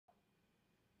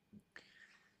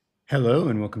Hello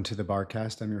and welcome to the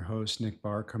Barcast. I'm your host, Nick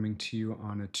Barr, coming to you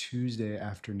on a Tuesday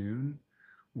afternoon.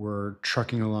 We're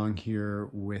trucking along here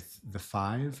with the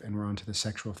five, and we're on to the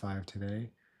sexual five today.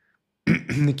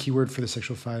 The keyword for the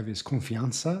sexual five is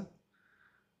confianza,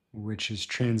 which is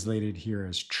translated here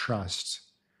as trust.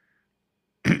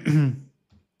 If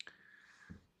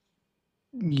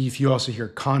you also hear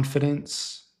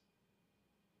confidence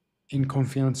in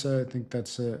confianza, I think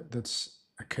that's a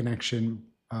connection.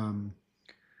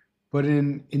 But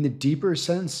in the deeper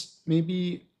sense,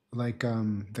 maybe like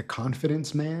the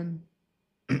confidence man.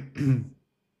 I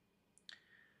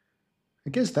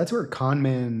guess that's where con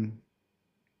man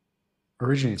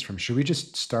originates from. Should we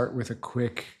just start with a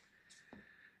quick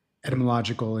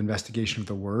etymological investigation of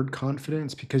the word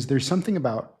confidence? Because there's something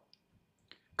about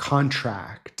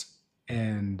contract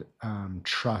and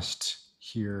trust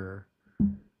here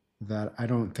that I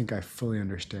don't think I fully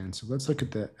understand. So let's look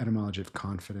at the etymology of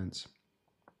confidence.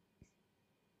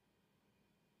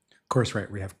 Of course,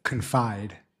 right, we have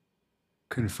confide,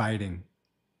 confiding,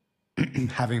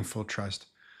 having full trust.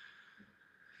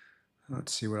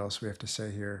 Let's see what else we have to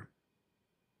say here.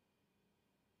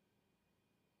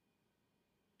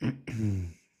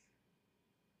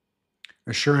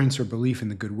 Assurance or belief in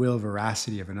the goodwill,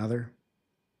 veracity of another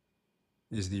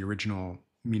is the original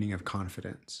meaning of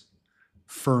confidence.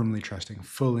 Firmly trusting,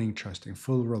 full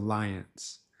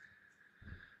reliance.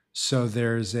 So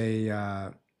there's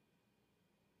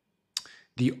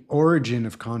the origin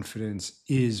of confidence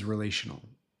is relational,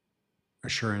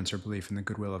 assurance or belief in the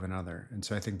goodwill of another. And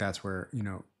so I think that's where,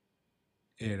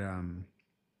 it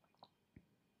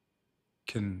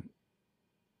can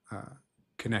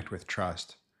connect with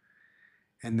trust.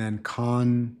 And then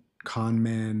con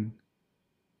man,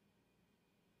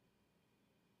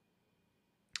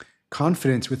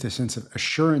 confidence with a sense of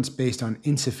assurance based on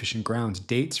insufficient grounds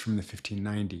dates from the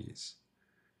 1590s.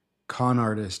 Con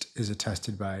artist is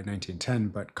attested by 1910,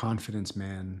 but confidence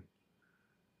man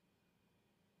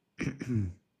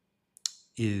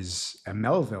is a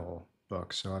Melville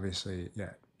book. So obviously,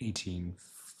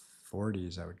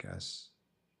 1840s, I would guess.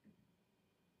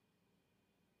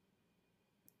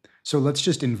 So let's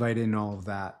just invite in all of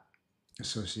that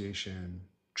association,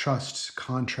 trust,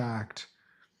 contract,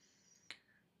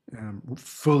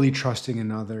 fully trusting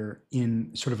another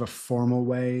in sort of a formal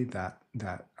way that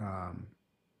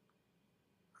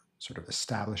sort of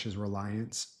establishes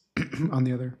reliance on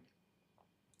the other.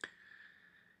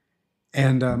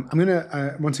 And I'm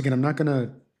gonna once again, I'm not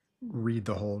gonna read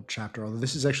the whole chapter, although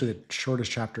this is actually the shortest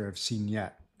chapter I've seen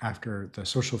yet. After the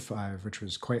social five, which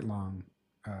was quite long,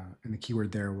 and the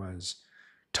keyword there was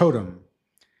totem.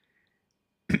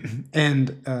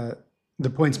 And the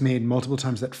point's made multiple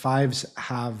times that fives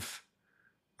have,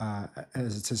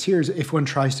 as it says here, is if one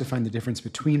tries to find the difference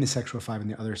between the sexual five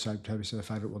and the other subtypes of the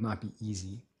five, it will not be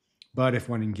easy. But if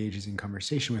one engages in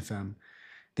conversation with them,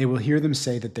 they will hear them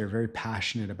say that they're very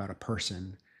passionate about a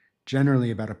person,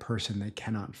 generally about a person they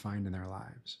cannot find in their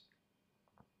lives.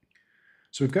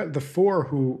 So we've got the four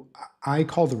who I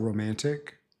call the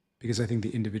romantic, because I think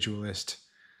the individualist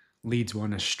leads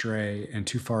one astray and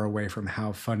too far away from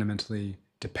how fundamentally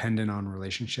dependent on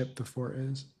relationship the four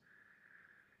is.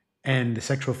 And the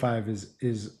sexual five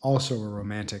is also a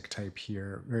romantic type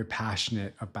here, very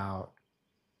passionate about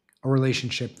a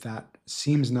relationship that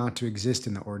seems not to exist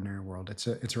in the ordinary world. It's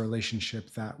a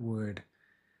relationship that would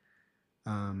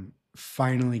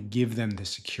finally give them the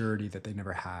security that they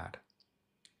never had.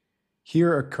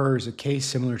 Here occurs a case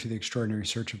similar to the extraordinary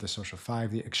search of the social five.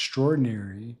 The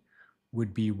extraordinary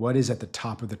would be what is at the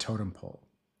top of the totem pole.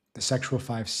 The sexual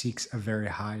five seeks a very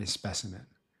high specimen.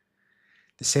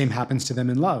 The same happens to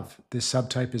them in love. This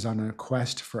subtype is on a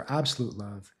quest for absolute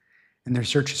love, and their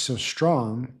search is so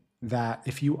strong that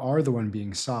if you are the one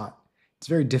being sought, it's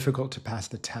very difficult to pass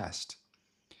the test.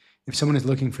 If someone is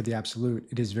looking for the absolute,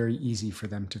 it is very easy for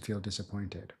them to feel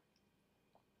disappointed.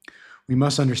 We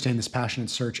must understand this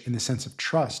passionate search in the sense of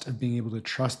trust, of being able to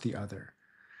trust the other.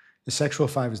 The sexual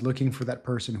five is looking for that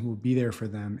person who will be there for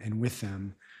them and with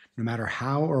them, no matter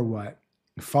how or what,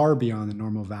 far beyond the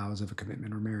normal vows of a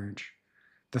commitment or marriage.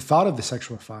 The thought of the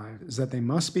sexual five is that they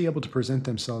must be able to present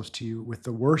themselves to you with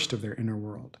the worst of their inner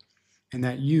world, and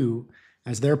that you,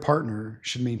 as their partner,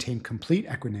 should maintain complete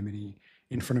equanimity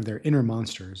in front of their inner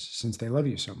monsters, since they love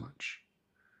you so much.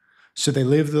 So they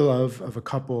live the love of a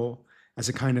couple as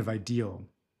a kind of ideal,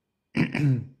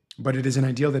 but it is an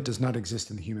ideal that does not exist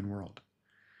in the human world.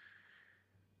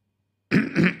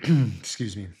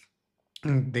 Excuse me.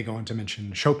 They go on to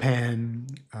mention Chopin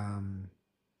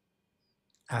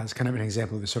as kind of an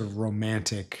example of this sort of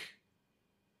romantic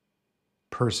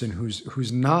person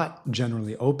who's not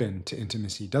generally open to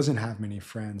intimacy, doesn't have many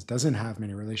friends, doesn't have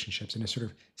many relationships, and is sort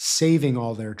of saving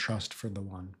all their trust for the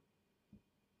one,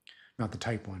 not the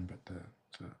type one, but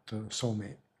the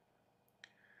soulmate.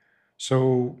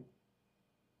 So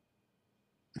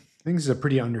I think this is a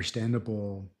pretty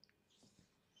understandable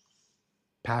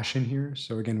passion here.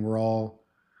 So again, we're all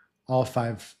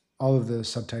five, all of the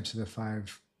subtypes of the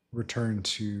five return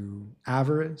to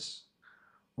avarice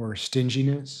or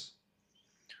stinginess,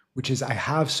 which is I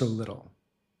have so little.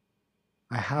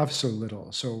 I have so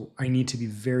little. So I need to be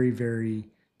very, very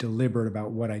deliberate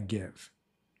about what I give.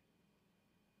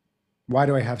 Why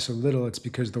do I have so little? It's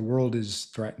because the world is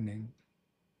threatening.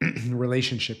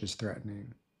 Relationship is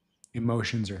threatening.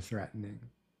 Emotions are threatening.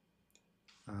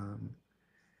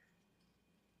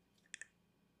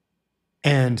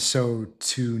 And so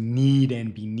to need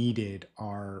and be needed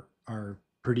are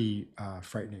pretty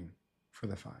frightening for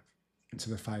the five. And so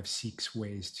the five seeks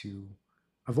ways to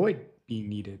avoid being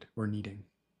needed or needing,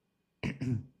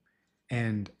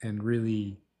 and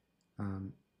really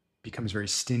becomes very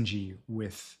stingy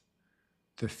with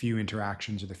the few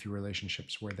interactions or the few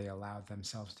relationships where they allow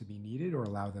themselves to be needed or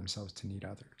allow themselves to need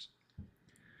others.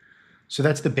 So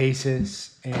that's the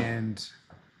basis, and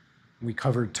we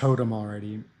covered totem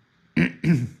already.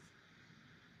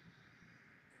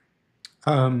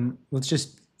 Let's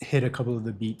just hit a couple of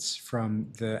the beats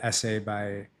from the essay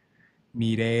by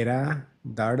Mireia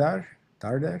Dardar.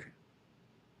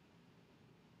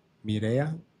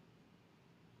 Mireia.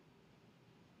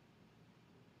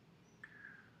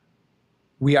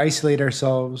 We isolate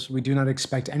ourselves, we do not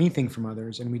expect anything from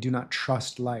others, and we do not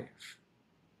trust life.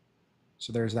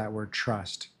 So there's that word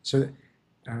trust. So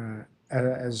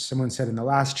as someone said in the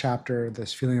last chapter,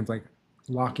 this feeling of like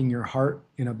locking your heart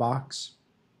in a box.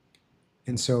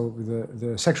 And so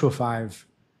the sexual five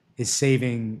is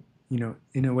saving,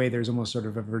 in a way, there's almost sort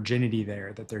of a virginity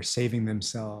there, that they're saving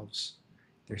themselves.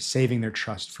 They're saving their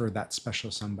trust for that special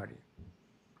somebody.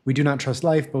 We do not trust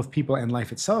life. Both people and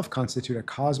life itself constitute a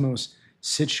cosmos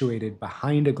situated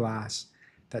behind a glass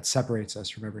that separates us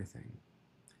from everything.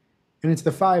 And it's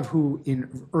the five who,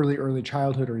 in early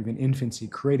childhood or even infancy,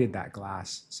 created that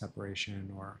glass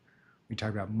separation, or we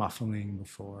talked about muffling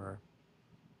before.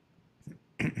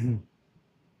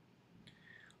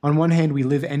 On one hand, we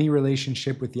live any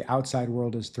relationship with the outside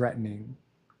world as threatening,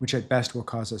 which at best will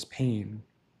cause us pain.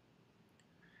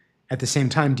 At the same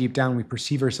time, deep down, we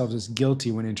perceive ourselves as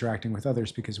guilty when interacting with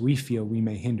others because we feel we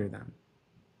may hinder them.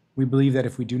 We believe that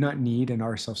if we do not need and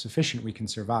are self-sufficient, we can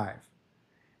survive,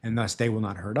 and thus they will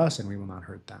not hurt us and we will not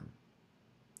hurt them.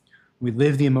 We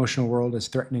live the emotional world as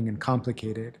threatening and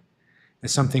complicated,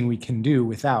 as something we can do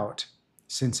without,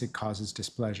 since it causes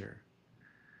displeasure.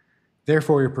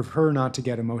 Therefore, we prefer not to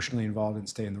get emotionally involved and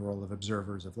stay in the role of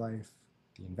observers of life,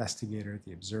 the investigator,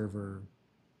 the observer.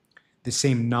 The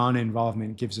same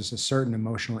non-involvement gives us a certain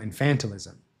emotional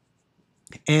infantilism,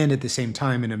 and at the same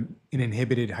time an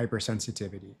inhibited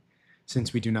hypersensitivity,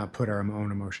 since we do not put our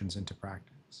own emotions into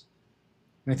practice.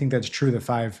 And I think that's true. The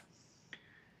five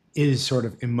is sort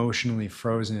of emotionally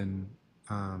frozen,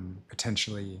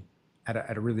 potentially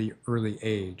at a really early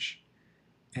age.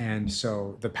 And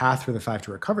so the path for the five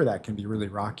to recover that can be really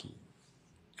rocky.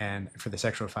 And for the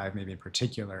sexual five, maybe in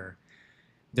particular,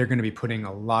 they're going to be putting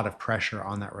a lot of pressure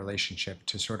on that relationship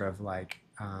to sort of like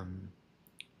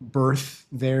birth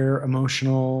their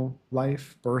emotional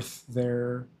life, birth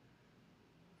their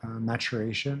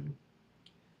maturation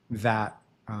that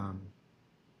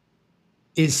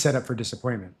is set up for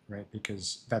disappointment, right?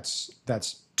 Because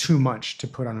that's too much to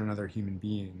put on another human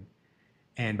being.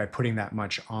 And by putting that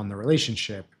much on the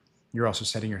relationship, you're also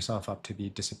setting yourself up to be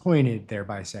disappointed,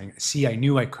 thereby saying, see, I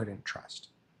knew I couldn't trust,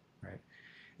 right?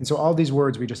 And so all these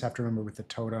words we just have to remember with the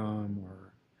totem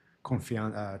or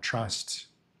confidant, trust.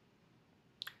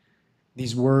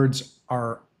 These words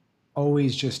are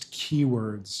always just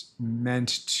keywords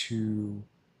meant to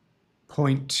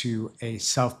point to a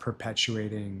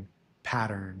self-perpetuating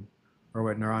pattern, or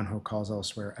what Naranjo calls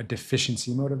elsewhere, a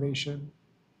deficiency motivation.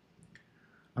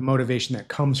 A motivation that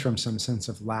comes from some sense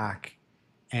of lack,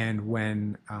 and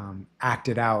when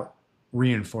acted out,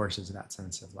 reinforces that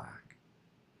sense of lack.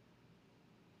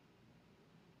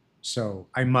 So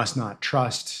I must not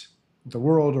trust the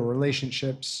world or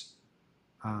relationships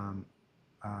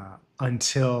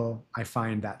until I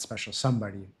find that special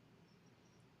somebody.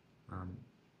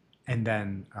 And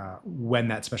then when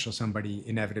that special somebody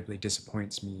inevitably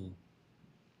disappoints me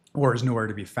or is nowhere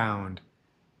to be found,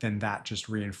 then that just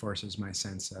reinforces my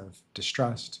sense of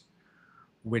distrust,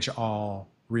 which all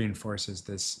reinforces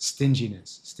this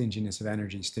stinginess of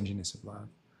energy, stinginess of love.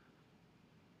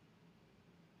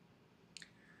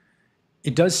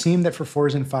 It does seem that for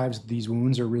 4s and 5s, these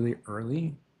wounds are really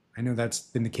early. I know that's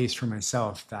been the case for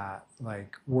myself, that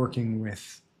like working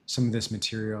with some of this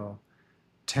material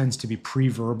tends to be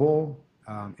pre-verbal.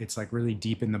 It's like really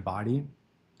deep in the body.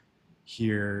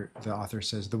 Here, the author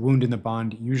says, the wound in the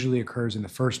bond usually occurs in the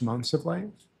first months of life,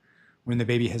 when the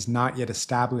baby has not yet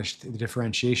established the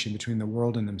differentiation between the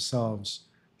world and themselves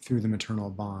through the maternal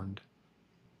bond.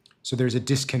 So there's a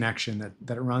disconnection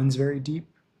that runs very deep.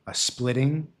 A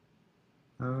splitting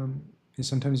is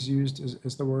sometimes used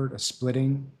as the word, a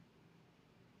splitting.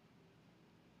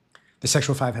 The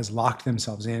sexual 5 has locked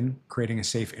themselves in, creating a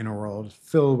safe inner world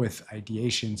filled with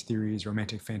ideations, theories,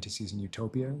 romantic fantasies, and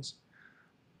utopias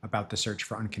about the search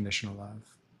for unconditional love.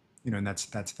 And that's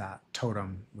that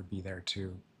totem would be there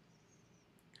too.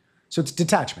 So it's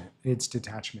detachment.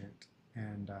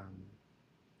 And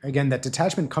again, that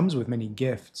detachment comes with many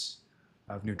gifts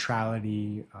of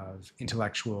neutrality, of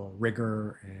intellectual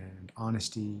rigor and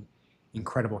honesty,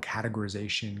 incredible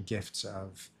categorization, gifts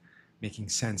of making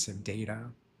sense of data.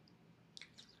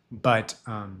 But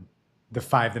the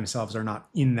 5 themselves are not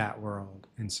in that world.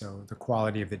 And so the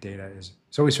quality of the data is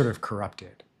always sort of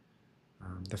corrupted.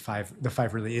 The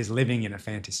five really is living in a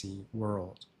fantasy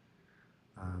world,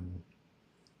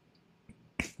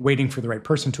 waiting for the right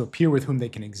person to appear with whom they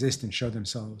can exist and show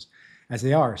themselves as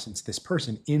they are, since this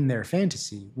person in their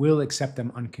fantasy will accept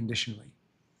them unconditionally.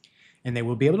 And they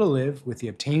will be able to live with the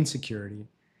obtained security,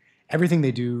 everything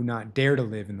they do not dare to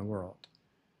live in the world.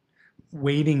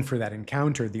 Waiting for that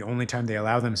encounter, the only time they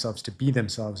allow themselves to be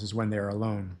themselves is when they are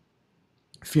alone,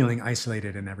 feeling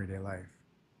isolated in everyday life.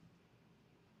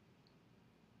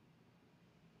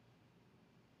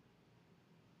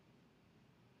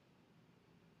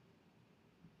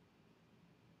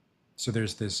 So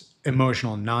there's this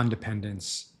emotional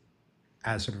non-dependence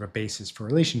as sort of a basis for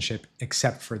relationship,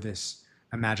 except for this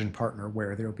imagined partner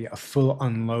where there will be a full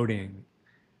unloading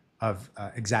of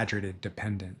exaggerated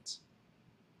dependence.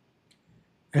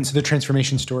 And so the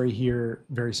transformation story here,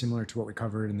 very similar to what we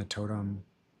covered in the totem.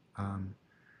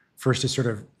 First is sort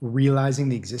of realizing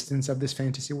the existence of this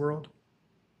fantasy world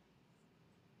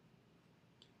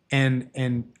and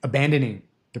abandoning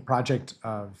the project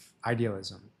of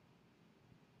idealism,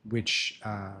 which,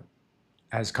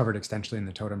 as covered extensively in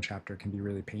the totem chapter, can be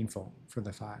really painful for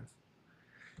the 5.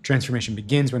 Transformation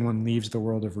begins when one leaves the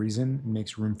world of reason and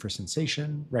makes room for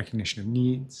sensation, recognition of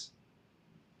needs,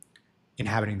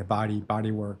 inhabiting the body, body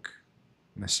work,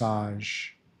 massage,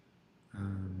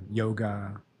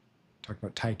 yoga. Talked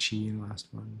about Tai Chi in the last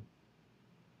one.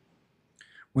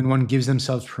 When one gives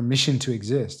themselves permission to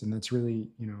exist, and that's really,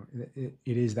 it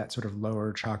is that sort of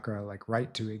lower chakra, like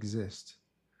right to exist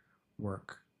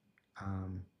work,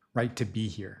 right to be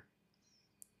here,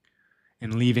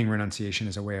 and leaving renunciation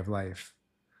as a way of life,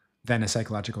 then a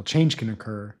psychological change can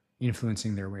occur,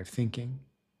 influencing their way of thinking.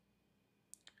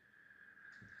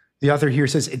 The author here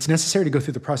says it's necessary to go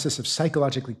through the process of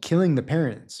psychologically killing the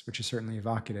parents, which is certainly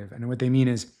evocative. And what they mean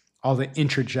is all the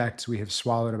introjects we have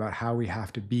swallowed about how we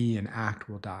have to be and act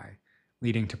will die,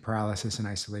 leading to paralysis and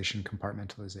isolation,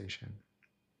 compartmentalization.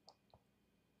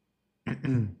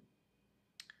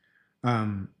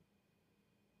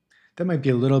 That might be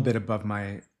a little bit above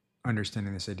my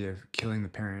understanding this idea of killing the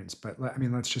parents, but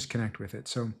let's just connect with it.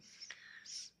 So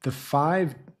the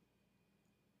 5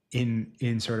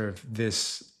 in sort of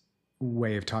this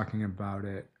way of talking about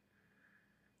it,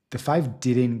 the 5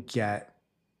 didn't get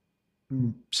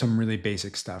some really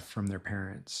basic stuff from their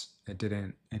parents. It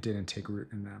didn't take root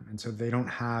in them. And so they don't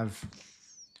have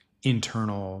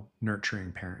internal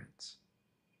nurturing parents.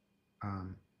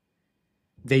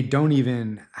 They don't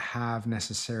even have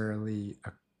necessarily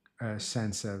a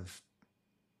sense of,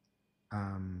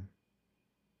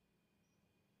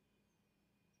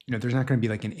 there's not going to be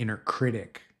like an inner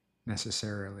critic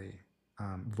necessarily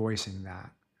voicing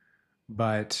that.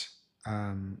 But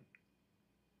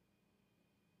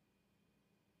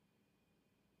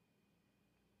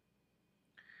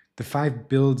the 5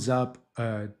 builds up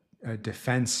a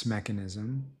defense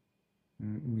mechanism.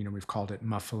 We've called it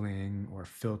muffling or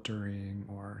filtering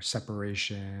or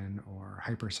separation or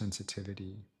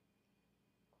hypersensitivity.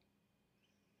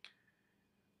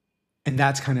 And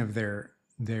that's kind of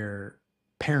their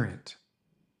parent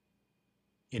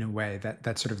in a way,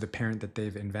 that's sort of the parent that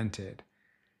they've invented.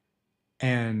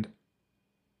 And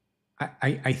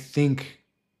I think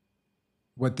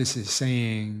what this is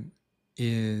saying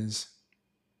is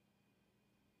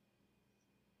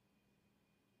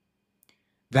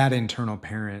that internal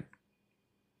parent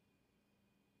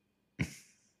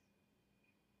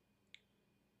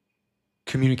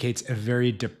communicates a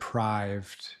very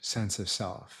deprived sense of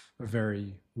self, a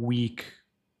very weak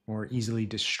or easily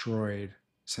destroyed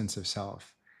sense of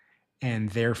self. And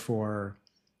therefore,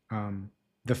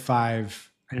 the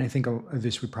five, and I think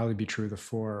this would probably be true, the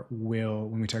four will,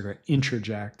 when we talk about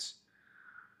introjects,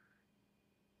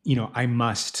 I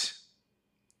must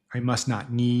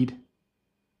not need,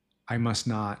 I must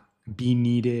not be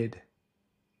needed,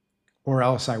 or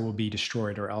else I will be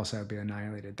destroyed, or else I'll be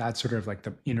annihilated. That's sort of like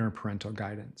the inner parental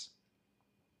guidance.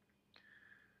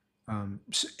 And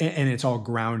it's all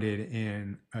grounded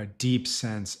in a deep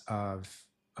sense of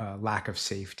lack of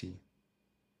safety.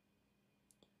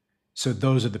 So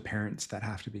those are the parents that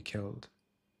have to be killed.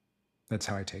 That's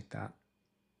how I take that.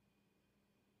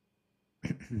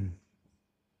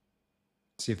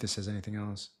 See if this says anything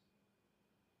else.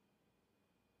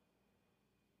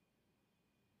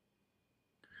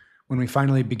 When we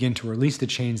finally begin to release the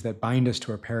chains that bind us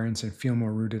to our parents and feel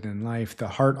more rooted in life, the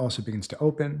heart also begins to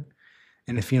open,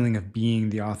 and a feeling of being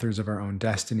the authors of our own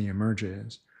destiny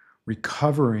emerges,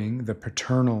 recovering the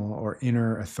paternal or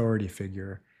inner authority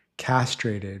figure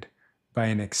castrated by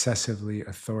an excessively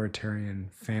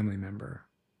authoritarian family member.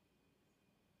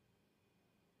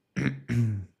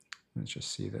 Let's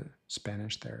just see the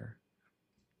Spanish there.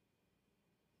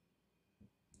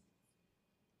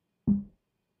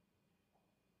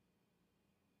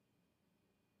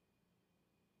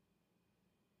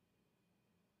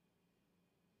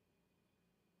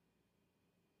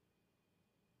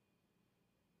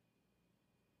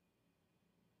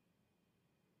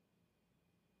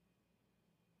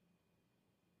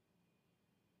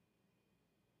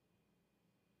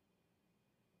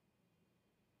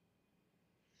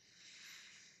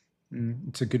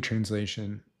 It's a good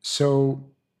translation. So,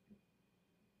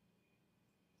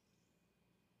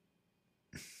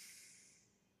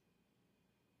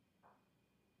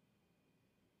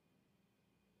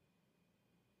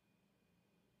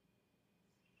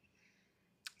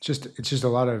 it's just a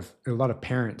lot of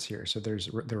parents here. So there's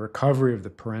the recovery of the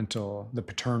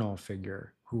paternal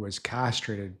figure who was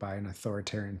castrated by an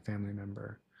authoritarian family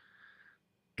member.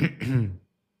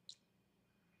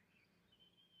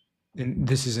 And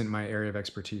this isn't my area of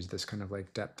expertise, this kind of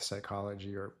like depth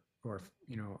psychology or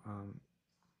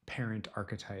parent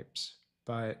archetypes,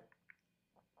 but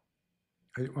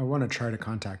I want to try to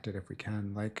contact it if we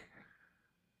can. Like,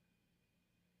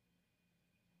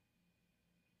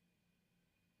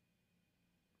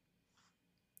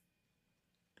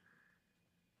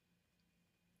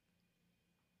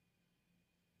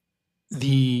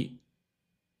 the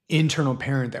internal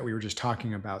parent that we were just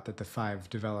talking about that the five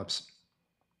develops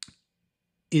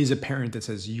is a parent that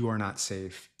says, you are not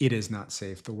safe, it is not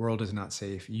safe, the world is not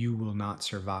safe, you will not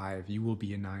survive, you will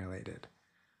be annihilated.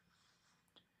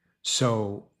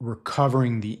 So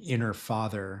recovering the inner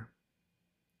father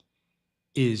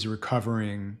is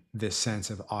recovering this sense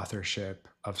of authorship,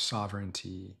 of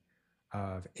sovereignty,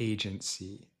 of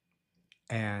agency.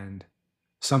 And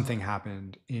something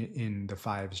happened in the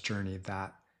five's journey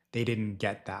that they didn't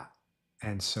get that.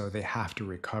 And so they have to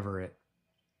recover it.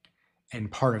 And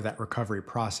part of that recovery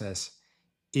process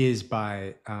is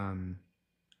by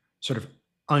sort of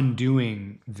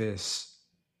undoing this,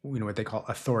 what they call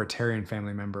authoritarian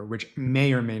family member, which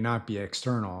may or may not be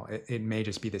external. It may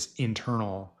just be this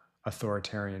internal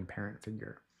authoritarian parent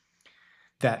figure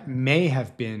that may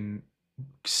have been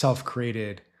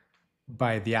self-created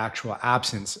by the actual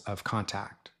absence of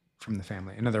contact from the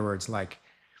family. In other words, like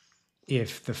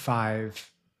if the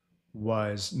five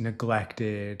was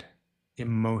neglected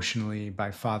emotionally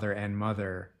by father and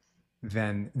mother,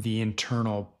 then the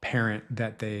internal parent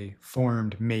that they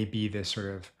formed may be this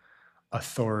sort of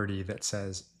authority that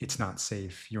says it's not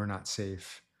safe, you're not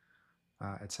safe,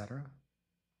 etc.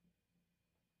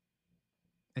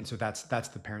 And so that's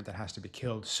the parent that has to be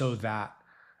killed so that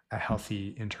a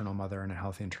healthy internal mother and a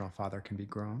healthy internal father can be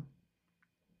grown.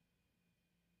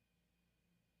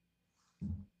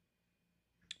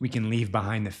 We can leave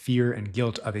behind the fear and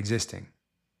guilt of existing.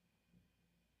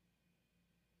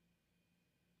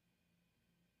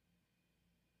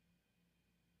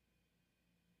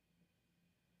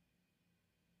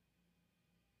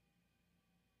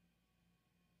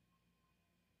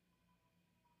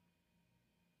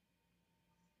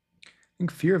 I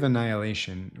think fear of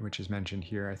annihilation, which is mentioned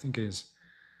here, I think there's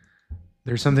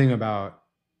something about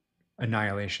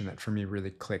annihilation that for me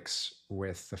really clicks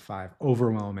with the five.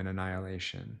 Overwhelm and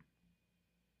annihilation,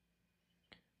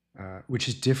 which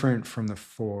is different from the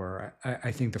four.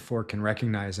 I think the four can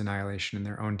recognize annihilation in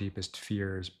their own deepest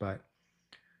fears, but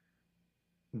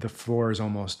the four is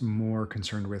almost more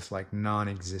concerned with like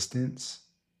non-existence.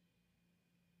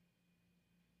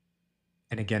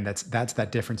 And again, that's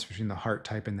that difference between the heart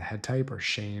type and the head type, or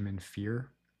shame and fear.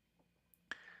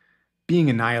 being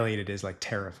annihilated is like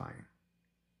terrifying.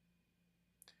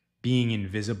 Being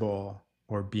invisible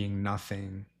or being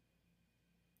nothing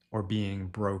or being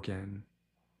broken,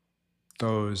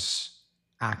 those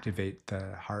activate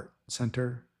the heart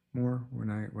center more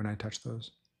when I touch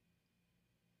those.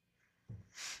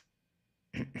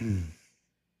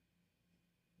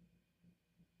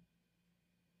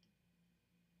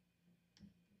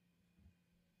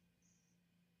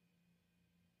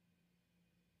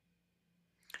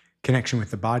 Connection with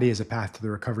the body as a path to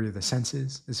the recovery of the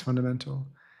senses is fundamental,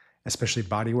 especially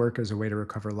body work as a way to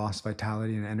recover lost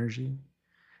vitality and energy.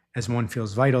 As one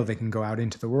feels vital, they can go out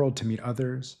into the world to meet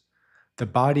others. The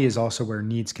body is also where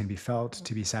needs can be felt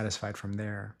to be satisfied from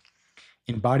there.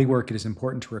 In body work, it is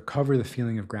important to recover the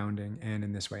feeling of grounding and,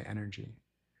 in this way, energy.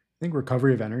 I think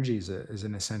recovery of energy is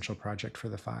an essential project for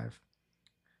the five.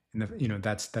 And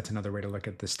that's another way to look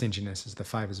at the stinginess, is the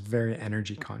five is very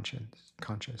energy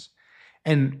conscious.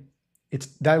 And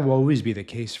that will always be the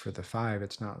case for the five.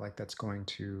 It's not like that's going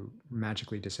to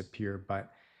magically disappear,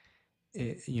 but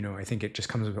I think it just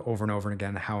comes over and over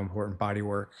again how important body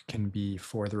work can be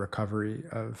for the recovery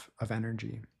of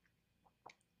energy.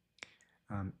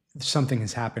 Something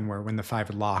has happened where when the five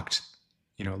locked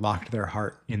their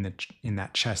heart in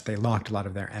that chest, they locked a lot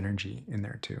of their energy in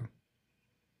there too.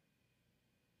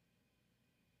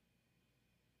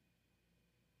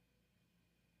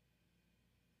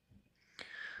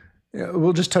 Yeah,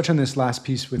 we'll just touch on this last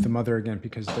piece with the mother again,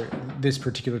 because this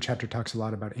particular chapter talks a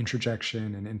lot about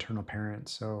introjection and internal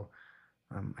parents. So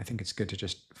I think it's good to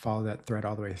just follow that thread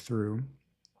all the way through.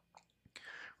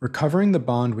 Recovering the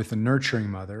bond with the nurturing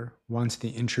mother, once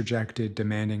the introjected,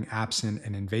 demanding, absent,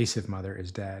 and invasive mother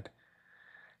is dead,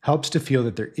 helps to feel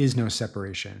that there is no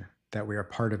separation, that we are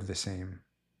part of the same.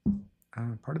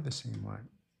 Part of the same what?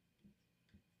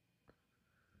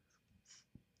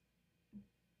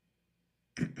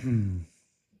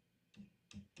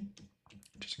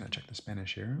 Just gonna check the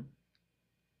Spanish here.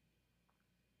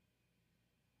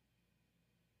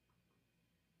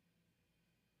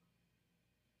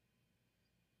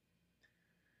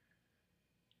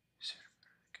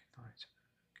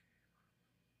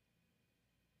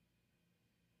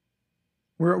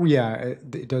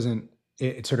 It doesn't.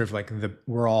 It's sort of like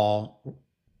we're all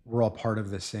part of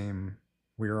the same.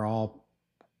 We're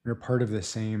part of the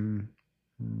same.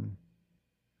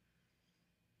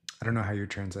 I don't know how you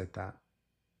translate that.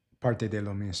 Parte de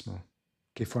lo mismo.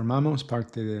 Que formamos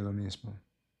parte de lo mismo.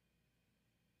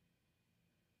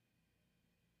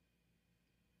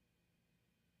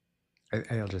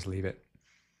 I'll just leave it.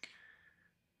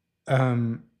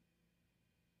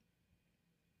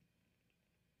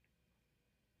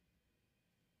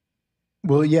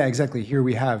 Well, yeah, exactly. Here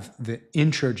we have the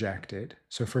introjected.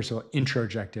 So first of all,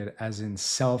 introjected as in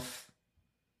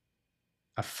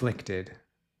self-afflicted.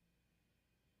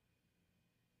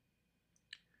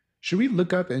 Should we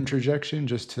look up introjection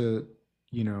just to,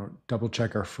 double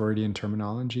check our Freudian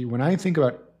terminology? When I think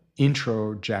about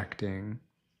introjecting,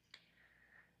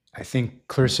 I think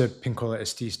Clarissa Pinkola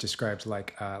Estes describes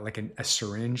like a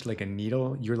syringe, like a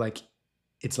needle.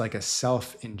 It's like a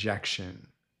self-injection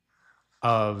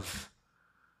of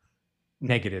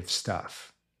negative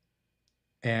stuff.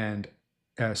 And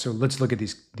so let's look at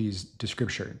these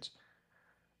descriptions.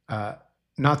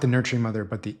 Not the nurturing mother,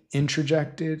 but the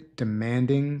introjected,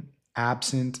 demanding,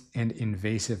 absent, and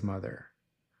invasive mother.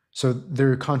 So there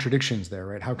are contradictions there,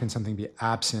 right? How can something be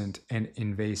absent and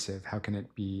invasive? How can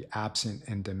it be absent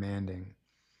and demanding?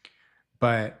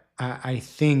 But I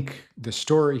think the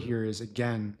story here is,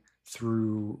 again,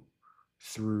 through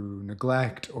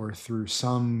neglect or through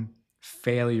some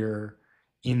failure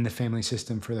in the family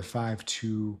system for the five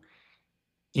to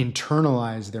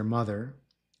internalize their mother,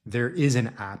 there is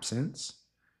an absence,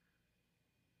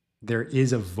 there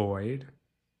is a void,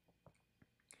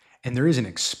 and there is an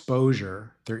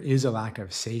exposure, there is a lack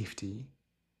of safety.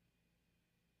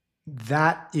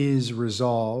 That is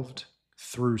resolved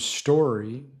through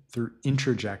story, through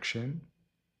introjection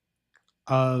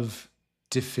of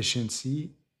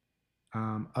deficiency,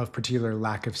 of particular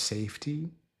lack of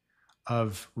safety,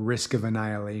 of risk of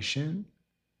annihilation.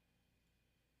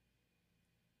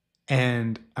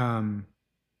 And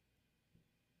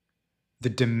the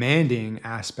demanding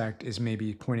aspect is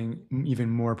maybe pointing even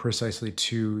more precisely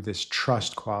to this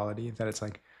trust quality, that it's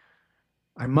like,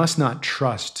 I must not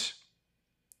trust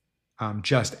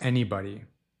just anybody,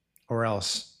 or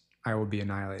else I will be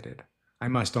annihilated. I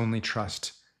must only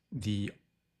trust the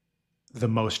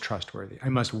most trustworthy. I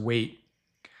must wait.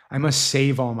 I must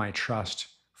save all my trust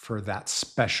for that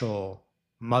special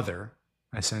mother,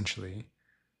 essentially,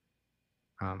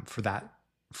 for that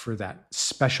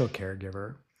special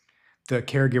caregiver. the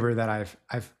caregiver that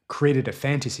I've created a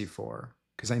fantasy for,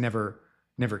 because I never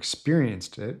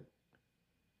experienced it.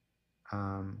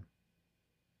 Um,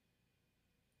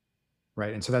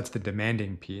 right, and so that's the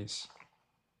demanding piece.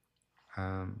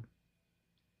 Um,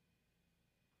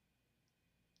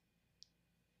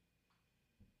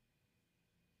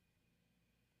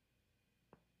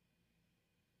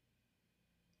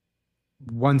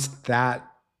 Once that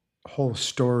whole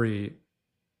story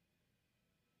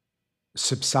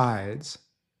subsides,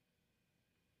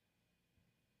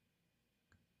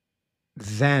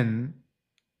 then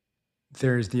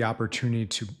there's the opportunity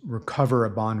to recover a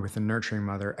bond with the nurturing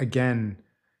mother, again,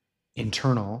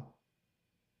 internal,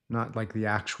 not like the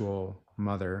actual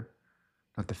mother,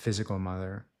 not the physical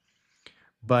mother,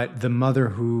 but the mother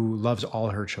who loves all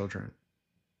her children.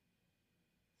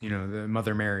 The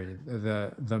Mother Mary,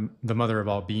 the mother of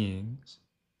all beings.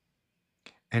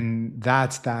 And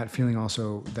that's that feeling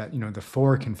also that, the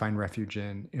four can find refuge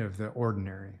in, of the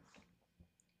ordinary.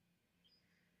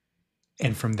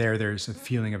 And from there's a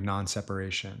feeling of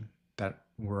non-separation, that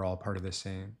we're all part of the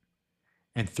same.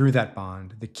 And through that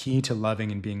bond, the key to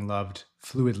loving and being loved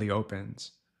fluidly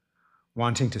opens,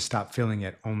 wanting to stop feeling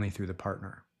it only through the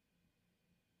partner.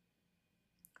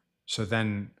 So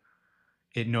then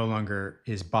it no longer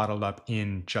is bottled up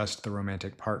in just the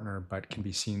romantic partner, but can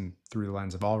be seen through the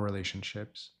lens of all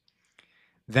relationships.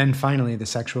 Then finally, the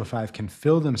sexual five can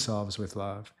fill themselves with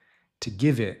love to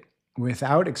give it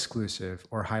without exclusive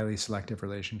or highly selective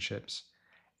relationships,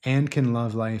 and can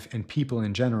love life and people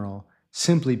in general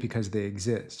simply because they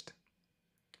exist.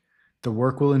 The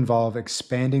work will involve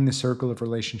expanding the circle of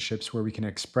relationships where we can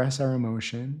express our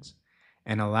emotions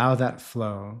and allow that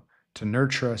flow to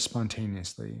nurture us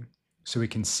spontaneously, so we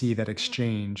can see that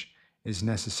exchange is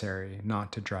necessary,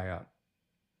 not to dry up.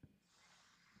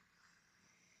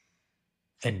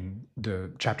 And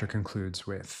the chapter concludes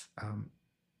with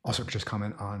also just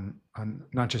comment on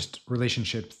not just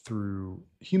relationship through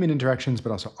human interactions,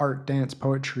 but also art, dance,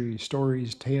 poetry,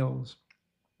 stories, tales,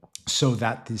 so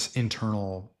that this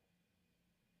internal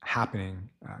happening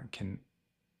can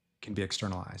be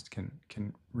externalized,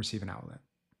 can receive an outlet.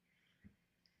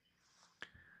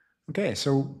 Okay,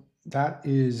 so that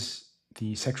is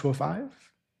the sexual five: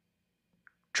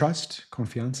 trust,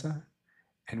 confianza,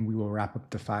 and we will wrap up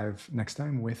the five next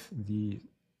time with the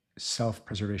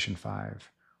self-preservation five,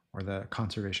 or the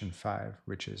conservation five,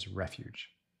 which is refuge.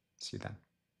 See you then.